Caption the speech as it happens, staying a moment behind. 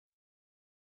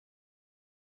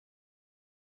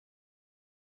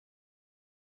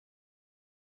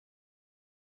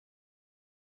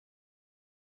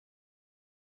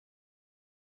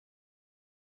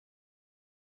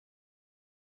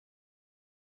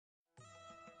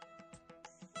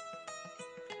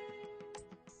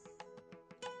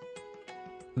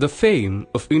The fame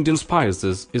of Indian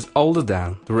spices is older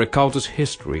than the recorded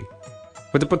history,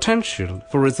 but the potential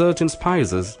for research in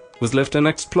spices was left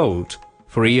unexplored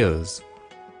for years.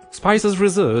 Spices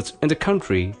research in the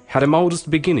country had a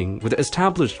modest beginning with the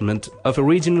establishment of a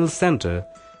regional center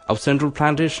of Central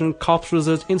Plantation Crops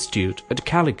Research Institute at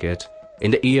Calicut in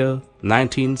the year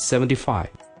 1975.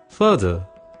 Further,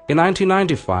 in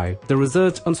 1995, the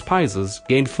research on spices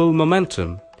gained full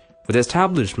momentum with the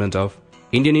establishment of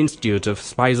Indian Institute of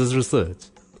Spices Research,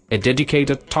 a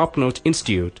dedicated top-notch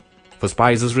institute for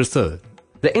spices research.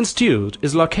 The institute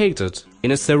is located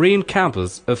in a serene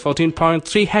campus of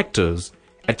 14.3 hectares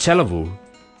at Chelavur,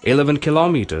 11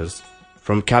 kilometers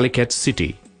from Calicut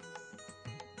city.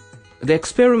 The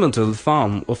experimental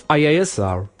farm of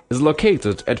IISR is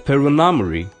located at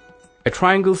Perunamuri, a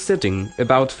triangle sitting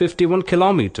about 51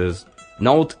 kilometers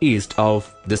northeast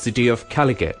of the city of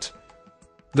Calicut.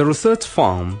 The research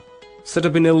farm, set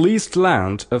up in a leased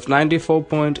land of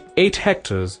 94.8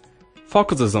 hectares,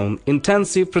 focuses on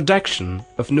intensive production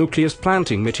of nucleus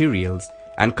planting materials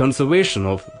and conservation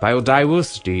of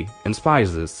biodiversity in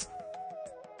spices.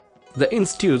 The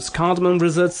Institute's Cardamom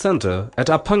Research Center at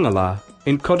Appangala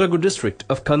in Kodagu district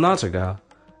of Karnataka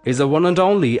is a one and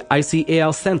only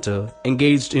ICAR center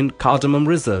engaged in cardamom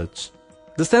research.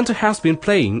 The center has been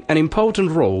playing an important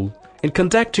role in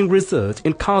conducting research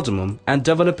in cardamom and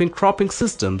developing cropping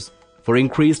systems for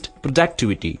increased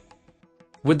productivity.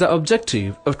 With the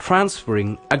objective of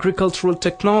transferring agricultural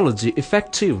technology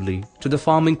effectively to the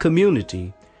farming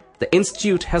community, the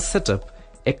institute has set up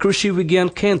a Krishi Vigyan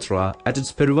Kendra at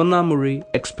its Perunamuri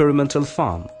experimental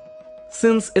farm.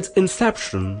 Since its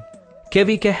inception,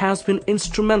 KVK has been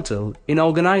instrumental in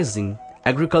organizing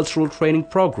agricultural training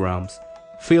programs,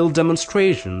 field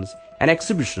demonstrations, and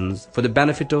exhibitions for the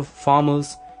benefit of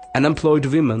farmers, unemployed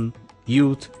women,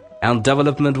 youth, and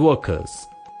development workers.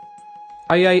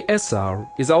 IISR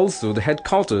is also the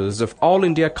headquarters of All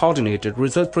India Coordinated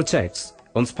Research Projects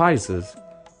on Spices,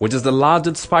 which is the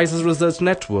largest spices research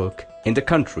network in the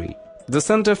country. The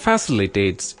center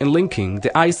facilitates in linking the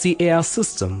ICAR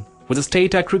system with the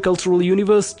state agricultural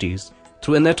universities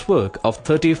through a network of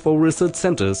 34 research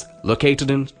centers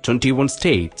located in 21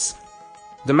 states.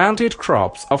 The mandate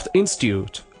crops of the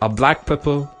institute are black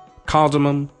pepper,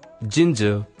 cardamom,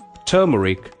 ginger,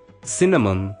 turmeric,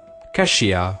 cinnamon,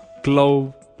 cassia,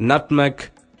 clove,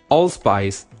 nutmeg,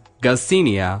 allspice,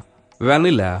 garcinia,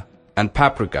 vanilla, and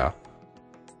paprika.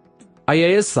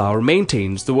 IISR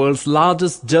maintains the world's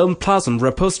largest germplasm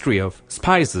repository of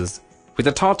spices with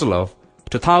a total of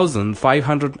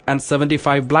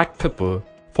 2,575 black pepper,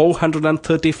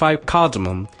 435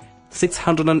 cardamom,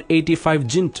 685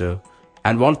 ginger,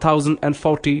 and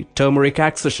 1,040 turmeric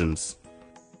accessions.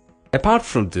 Apart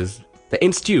from this, the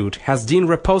institute has gene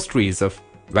repositories of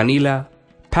vanilla,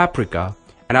 paprika,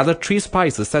 and other tree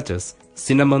spices such as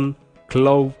cinnamon,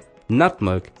 clove,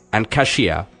 nutmeg, and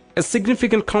cassia. A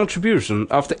significant contribution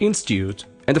of the institute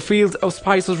in the field of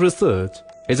spices research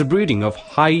is the breeding of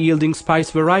high-yielding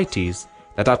spice varieties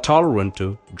that are tolerant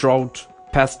to drought,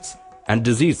 pests, and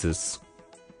diseases.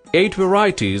 8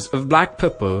 varieties of black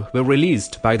pepper were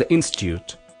released by the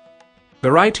institute.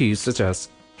 Varieties such as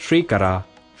Shrikara,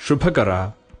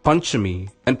 Shubhakara, Panchami,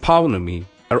 and Paunami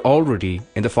are already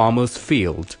in the farmer's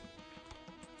field.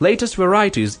 Latest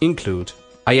varieties include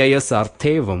IISR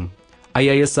Thevam,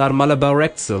 IISR Malabar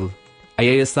Excel,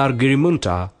 IISR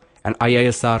Girimunta, and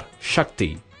IISR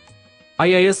Shakti.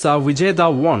 IISR Vijayda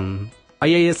 1,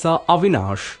 IISR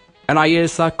Avinash, and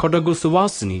IISR Kodagu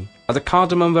Suvasini are the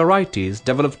cardamom varieties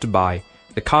developed by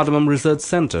the Cardamom Research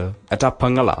Center at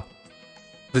Appangala.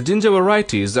 The ginger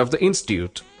varieties of the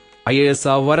institute,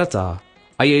 IISR Varata,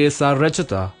 IISR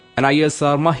Rajata, and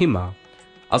IISR Mahima,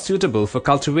 are suitable for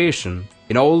cultivation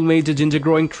in all major ginger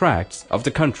growing tracts of the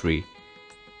country.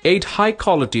 8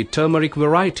 high-quality turmeric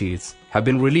varieties have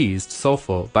been released so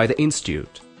far by the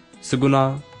institute.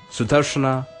 Suguna,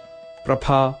 Sudarshana,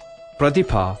 Prabha,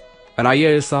 Pradipha, and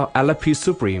IISR Alapi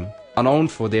Supreme are known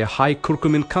for their high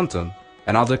curcumin content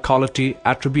and other quality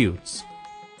attributes.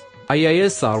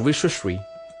 IISR Vishwashri,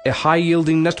 a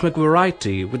high-yielding nutmeg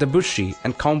variety with a bushy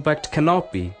and compact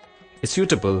canopy, is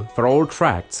suitable for all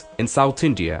tracts in South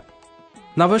India.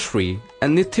 Navashri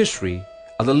and Nithishri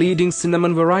are the leading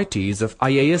cinnamon varieties of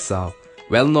IISR,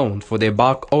 well known for their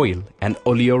bark oil and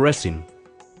oleoresin.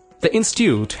 The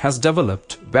institute has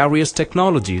developed various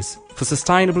technologies for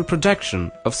sustainable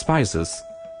production of spices.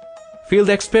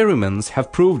 Field experiments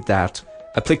have proved that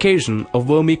application of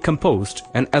vermicompost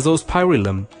and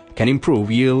azospirillum can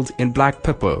improve yield in black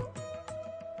pepper.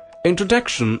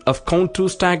 Introduction of contour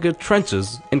staggered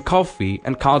trenches in coffee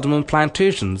and cardamom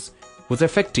plantations was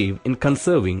effective in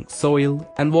conserving soil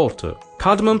and water.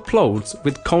 Cardamom plots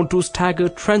with contour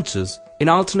staggered trenches in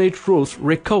alternate rows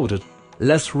recorded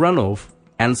less runoff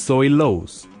and soil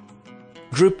loss.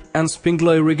 Drip and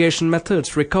sprinkler irrigation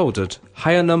methods recorded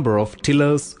higher number of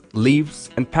tillers, leaves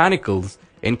and panicles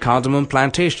in cardamom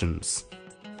plantations.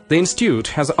 The institute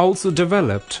has also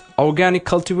developed organic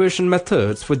cultivation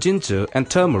methods for ginger and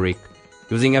turmeric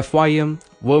using FYM,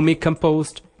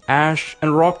 vermicompost, ash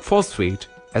and rock phosphate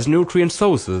as nutrient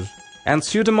sources and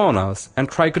Pseudomonas and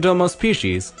Trichoderma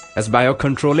species as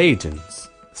biocontrol agents.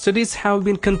 Studies have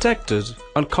been conducted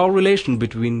on correlation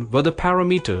between weather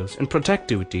parameters and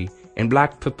productivity in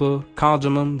black pepper,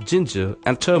 cardamom, ginger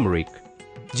and turmeric.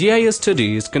 GIS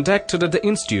studies conducted at the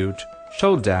institute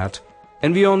showed that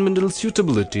environmental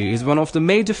suitability is one of the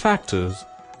major factors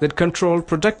that control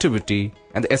productivity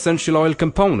and the essential oil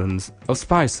components of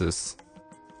spices.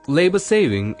 Labor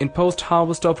saving in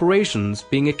post-harvest operations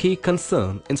being a key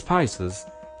concern in spices,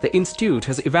 the institute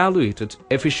has evaluated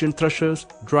efficient threshers,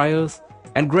 dryers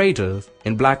and graders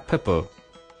in black pepper.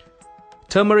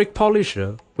 Turmeric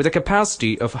polisher with a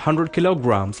capacity of 100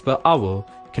 kg per hour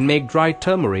can make dried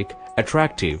turmeric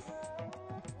attractive.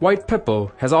 White pepper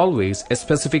has always a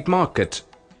specific market.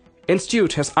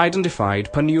 Institute has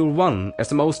identified Panure 1 as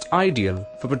the most ideal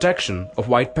for production of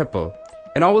white pepper.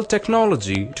 A novel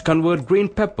technology to convert green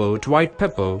pepper to white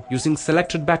pepper using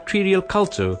selected bacterial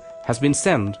culture has been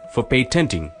sent for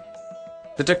patenting.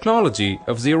 The technology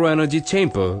of zero-energy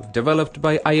chamber developed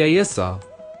by IISR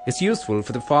is useful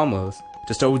for the farmers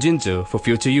to store ginger for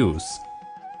future use.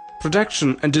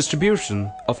 Production and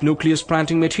distribution of nucleus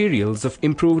planting materials of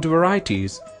improved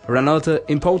varieties are another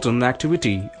important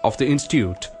activity of the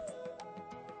institute.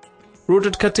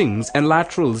 Rooted cuttings and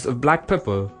laterals of black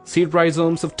pepper, seed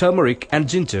rhizomes of turmeric and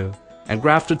ginger, and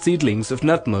grafted seedlings of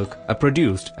nutmeg are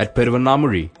produced at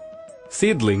Peruvanamuri.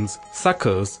 Seedlings,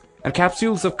 suckers, and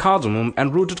capsules of cardamom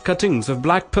and rooted cuttings of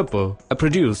black pepper are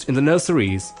produced in the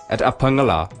nurseries at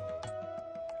Appangala.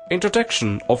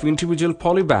 Introduction of individual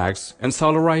polybags and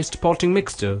solarized potting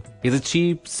mixture is a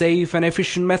cheap, safe and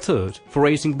efficient method for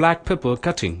raising black pepper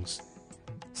cuttings.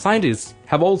 Scientists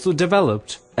have also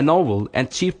developed a novel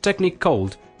and cheap technique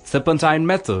called serpentine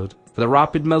method for the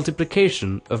rapid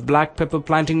multiplication of black pepper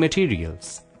planting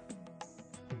materials.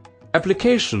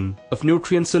 Application of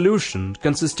nutrient solution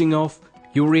consisting of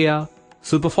urea,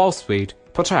 superphosphate,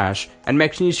 potash and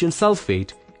magnesium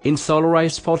sulfate in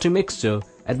solarized potting mixture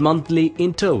at monthly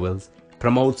intervals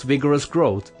promotes vigorous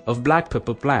growth of black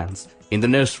pepper plants in the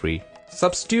nursery.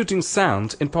 Substituting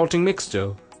sand in potting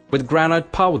mixture with granite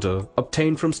powder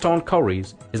obtained from stone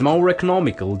quarries is more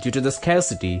economical due to the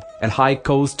scarcity and high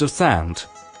cost of sand.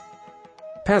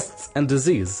 Pests and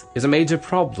disease is a major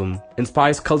problem in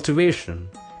spice cultivation,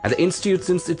 and the institute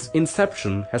since its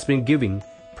inception has been giving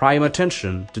prime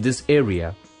attention to this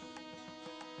area.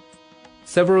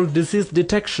 Several disease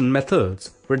detection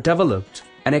methods were developed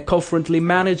and eco-friendly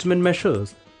management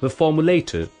measures were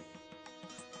formulated.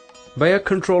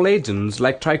 Biocontrol agents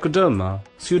like Trichoderma,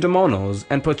 Pseudomonas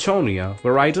and Perchonia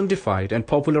were identified and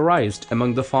popularized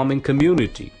among the farming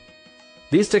community.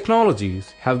 These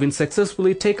technologies have been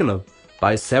successfully taken up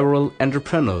by several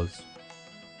entrepreneurs.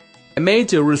 A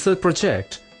major research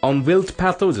project on wilt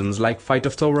pathogens like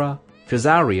Phytophthora,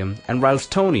 Fusarium and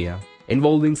Ralstonia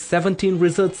involving 17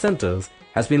 research centers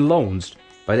has been launched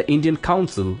by the Indian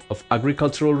Council of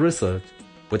Agricultural Research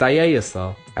with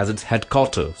IISR as its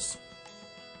headquarters.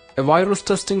 A virus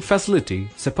testing facility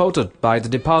supported by the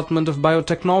Department of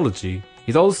Biotechnology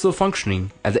is also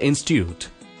functioning at the institute.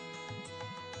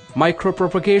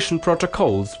 Micropropagation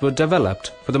protocols were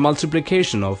developed for the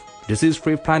multiplication of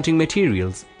disease-free planting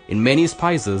materials in many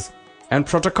spices, and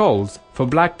protocols for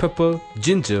black pepper,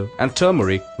 ginger and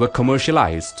turmeric were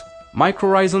commercialized.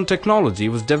 Mycorrhizal technology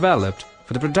was developed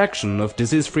for the production of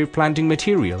disease-free planting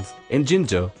materials in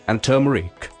ginger and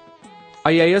turmeric.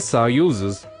 IISR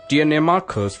uses DNA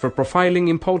markers for profiling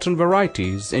important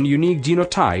varieties and unique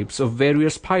genotypes of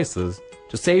various spices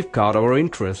to safeguard our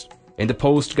interest in the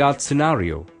post-GATT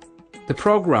scenario. The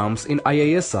programs in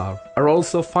IISR are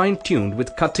also fine-tuned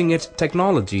with cutting-edge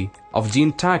technology of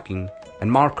gene tagging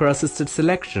and marker-assisted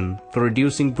selection for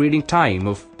reducing breeding time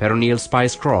of perennial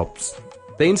spice crops.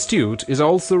 The institute is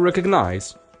also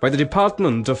recognized by the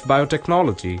Department of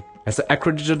Biotechnology as an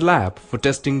accredited lab for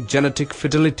testing genetic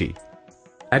fidelity.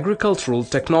 Agricultural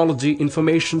Technology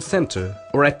Information Center,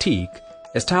 or ATIC,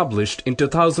 established in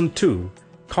 2002,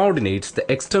 coordinates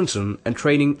the extension and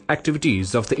training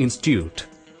activities of the institute.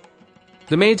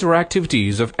 The major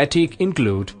activities of ATIC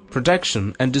include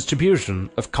production and distribution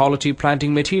of quality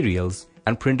planting materials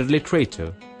and printed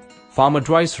literature, farm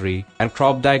advisory and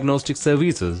crop diagnostic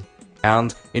services,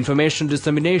 and information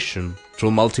dissemination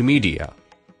through multimedia.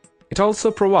 It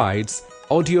also provides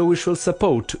audiovisual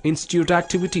support to institute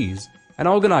activities and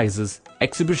organizes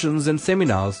exhibitions and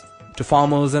seminars to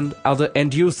farmers and other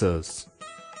end users.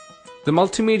 The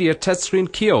multimedia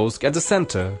touchscreen kiosk at the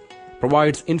center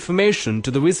provides information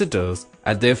to the visitors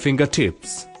at their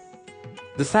fingertips.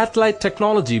 The satellite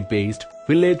technology-based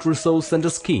Village Resource Center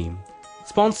scheme,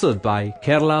 sponsored by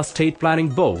Kerala State Planning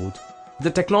Board, with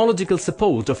the technological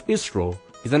support of ISRO,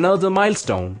 is another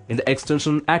milestone in the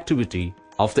extension activity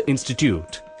of the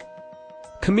institute.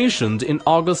 Commissioned in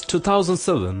August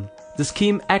 2007, the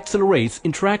scheme accelerates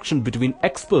interaction between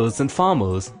experts and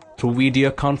farmers through video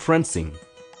conferencing.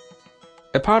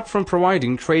 Apart from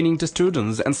providing training to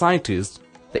students and scientists,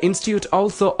 the institute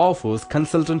also offers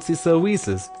consultancy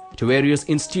services to various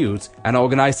institutes and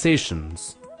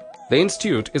organizations. The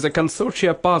institute is a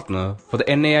consortia partner for the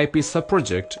NAIP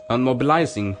sub-project on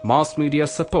mobilizing mass media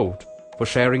support for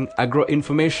sharing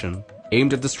agro-information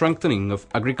aimed at the strengthening of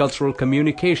agricultural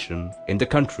communication in the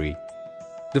country.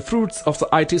 The fruits of the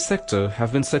IT sector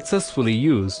have been successfully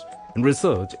used in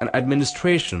research and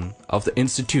administration of the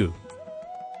institute.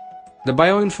 The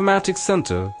Bioinformatics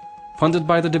Center, funded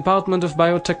by the Department of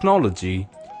Biotechnology,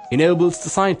 enables the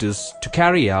scientists to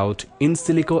carry out in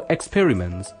silico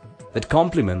experiments that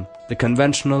complement the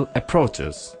conventional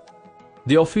approaches.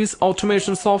 The office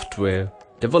automation software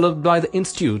developed by the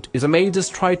institute is a major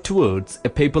stride towards a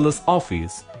paperless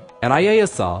office, and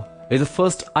IISR is the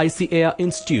first ICAR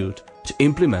institute to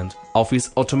implement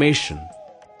office automation.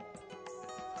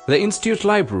 The institute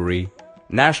library,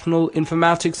 National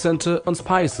Informatics Center on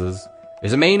Spices,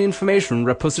 is a main information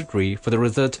repository for the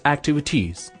research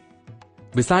activities.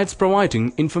 Besides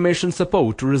providing information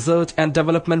support to research and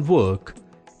development work,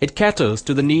 it caters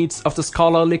to the needs of the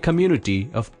scholarly community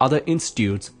of other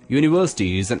institutes,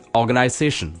 universities and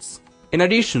organizations. In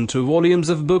addition to volumes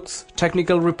of books,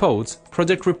 technical reports,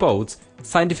 project reports,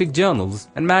 scientific journals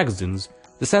and magazines,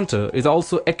 the center is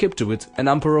also equipped with a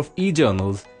number of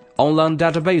e-journals, online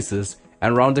databases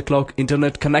and round-the-clock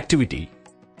internet connectivity.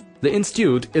 The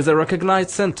institute is a recognized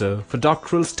center for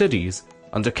doctoral studies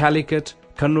under Calicut,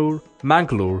 Kannur,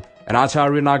 Mangalore and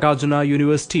Acharya Nagarjuna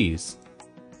universities.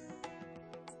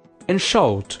 In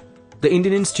short, the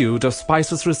Indian Institute of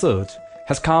Spices Research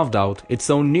has carved out its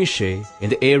own niche in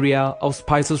the area of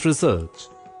spices research.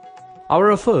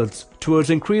 Our efforts towards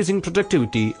increasing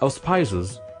productivity of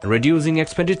spices and reducing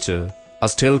expenditure are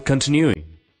still continuing.